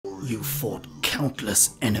You fought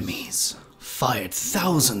countless enemies, fired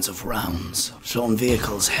thousands of rounds, flown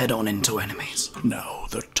vehicles head-on into enemies. Now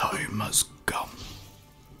the time has come.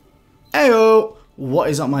 Heyo! What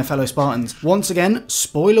is up, my fellow Spartans? Once again,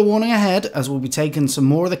 spoiler warning ahead, as we'll be taking some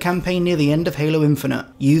more of the campaign near the end of Halo Infinite.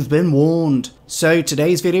 You've been warned. So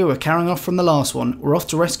today's video, we're carrying off from the last one. We're off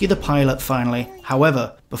to rescue the pilot finally.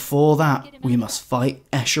 However, before that, we must fight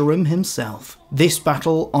Escharum himself. This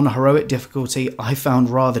battle on heroic difficulty I found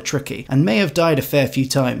rather tricky and may have died a fair few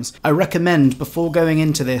times. I recommend before going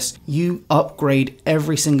into this, you upgrade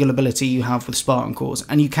every single ability you have with Spartan cores,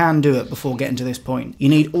 and you can do it before getting to this point. You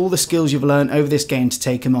need all the skills you've learned over this game to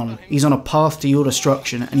take him on. He's on a path to your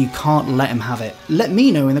destruction and you can't let him have it. Let me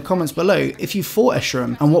know in the comments below if you fought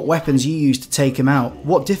Escharum and what weapons you used to take him out.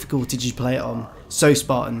 What difficulty did you play it on? So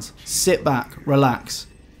Spartans, sit back, relax,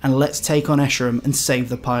 and let's take on Escharum and save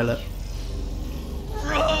the pilot.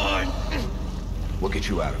 Run! We'll get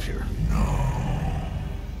you out of here. No,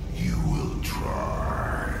 you will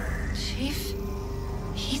try. Chief,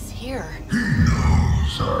 he's here. He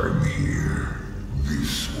knows I'm here.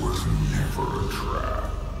 This was never a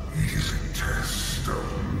trap. It is a test of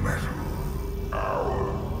metal.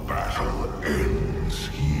 Our battle ends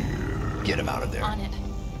here. Get him out of there. On it.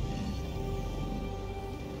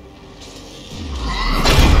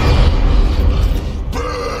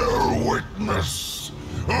 Bear witness.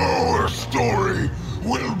 Our story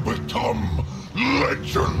will become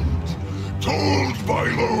legend, told by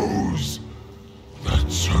those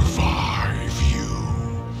that survive you.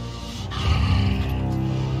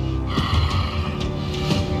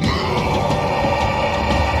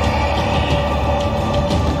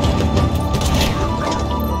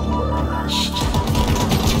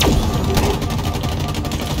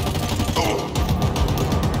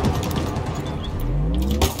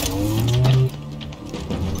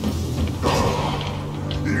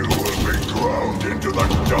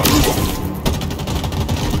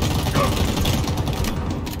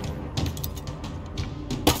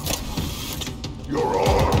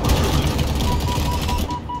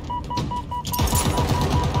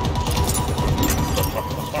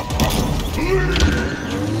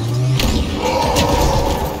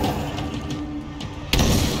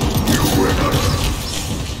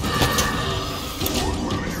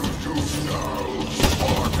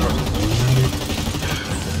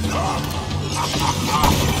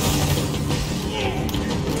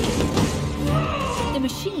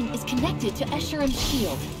 To Escharam's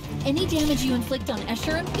shield. Any damage you inflict on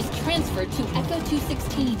Escharum is transferred to Echo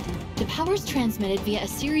 216. The power's transmitted via a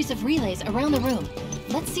series of relays around the room.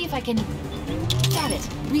 Let's see if I can... Got it.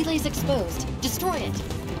 Relays exposed. Destroy it.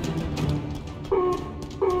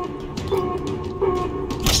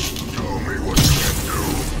 Show me what you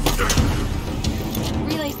can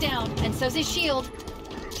do. Relays down, and so's his shield.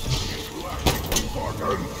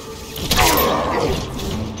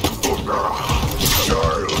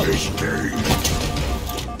 Childish game.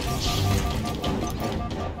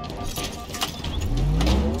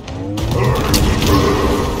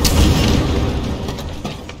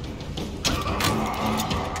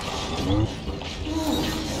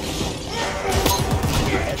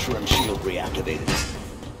 Escharum shield reactivated.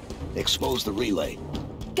 Expose the relay.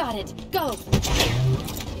 Got it. Go.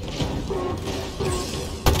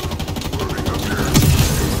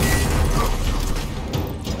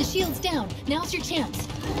 The shield's down. Now's your chance.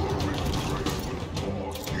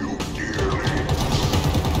 You dearly.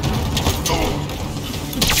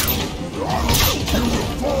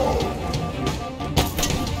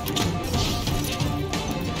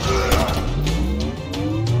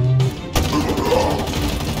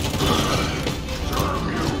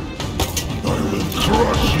 I will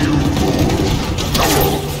crush you,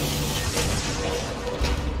 fool.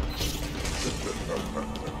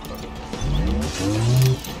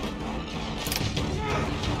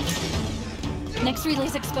 Next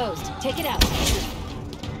relay's exposed. Take it out.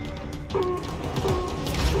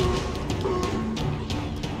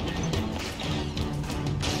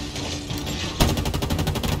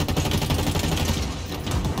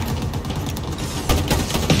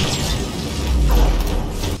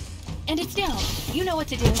 And it's down. You know what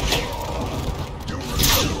to do. You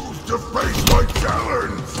refuse to face my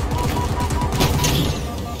challenge!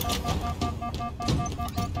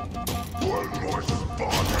 One more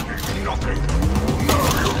Spartan is nothing. Now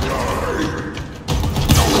you die!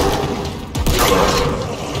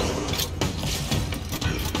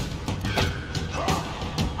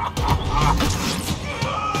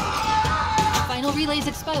 Final relay's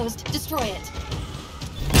exposed. Destroy it.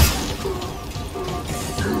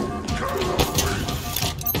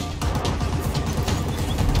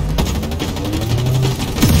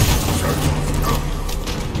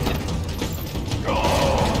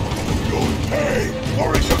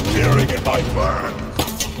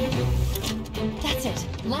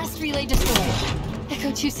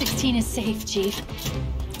 Echo-216 is safe, Chief.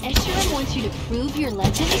 Escharum wants you to prove your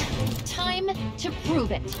legend. Time to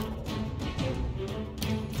prove it.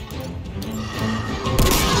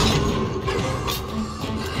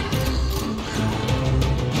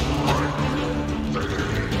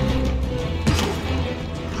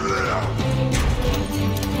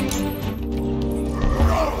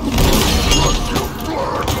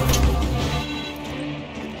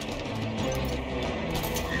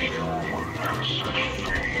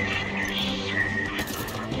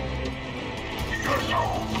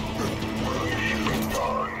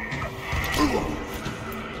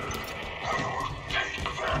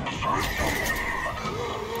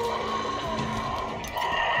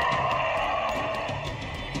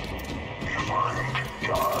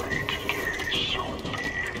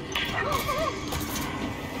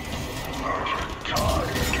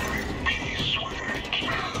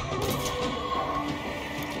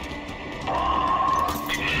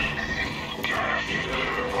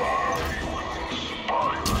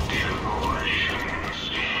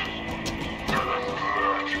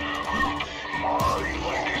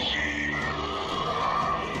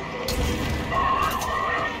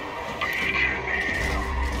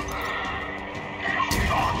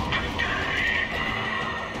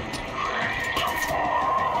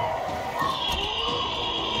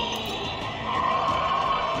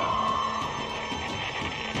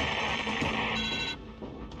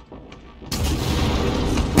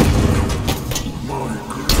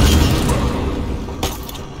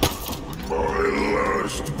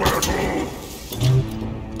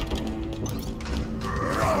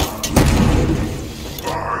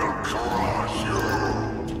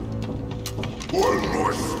 One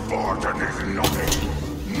more Spartan is nothing.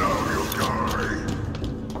 Now you die.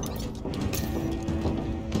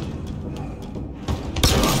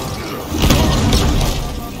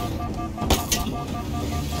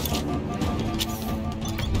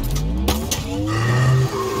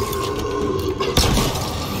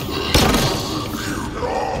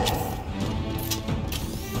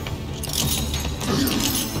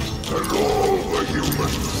 And all the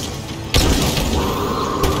humans.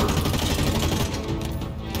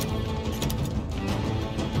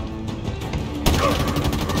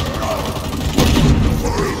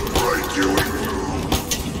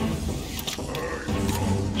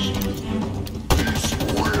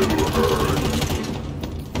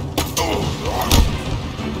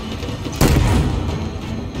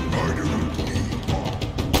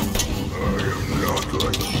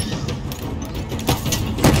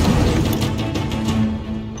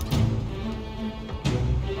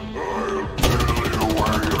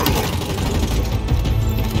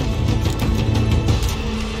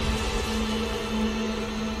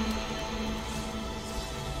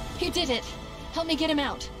 You did it. Help me get him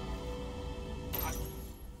out.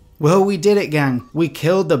 Well, we did it, gang. We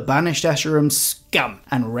killed the Banished Escharum scum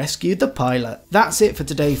and rescued the pilot. That's it for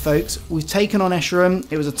today, folks. We've taken on Escharum.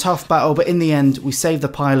 It was a tough battle, but in the end, we saved the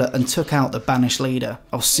pilot and took out the Banished leader.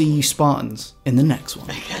 I'll see you Spartans in the next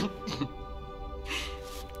one.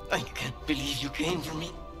 I can't believe you came for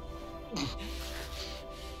me.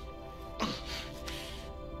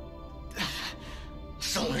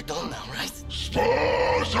 So we're done now, right?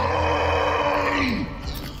 Spartan!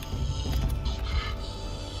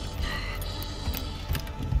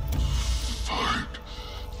 Fight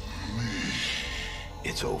me.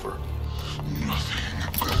 It's over.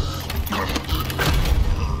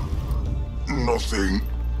 Nothing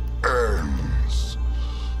ends.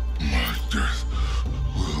 My death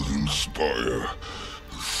will inspire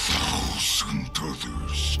 1,000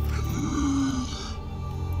 others.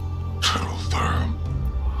 Tell them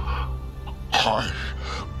I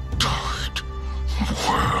died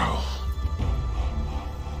well.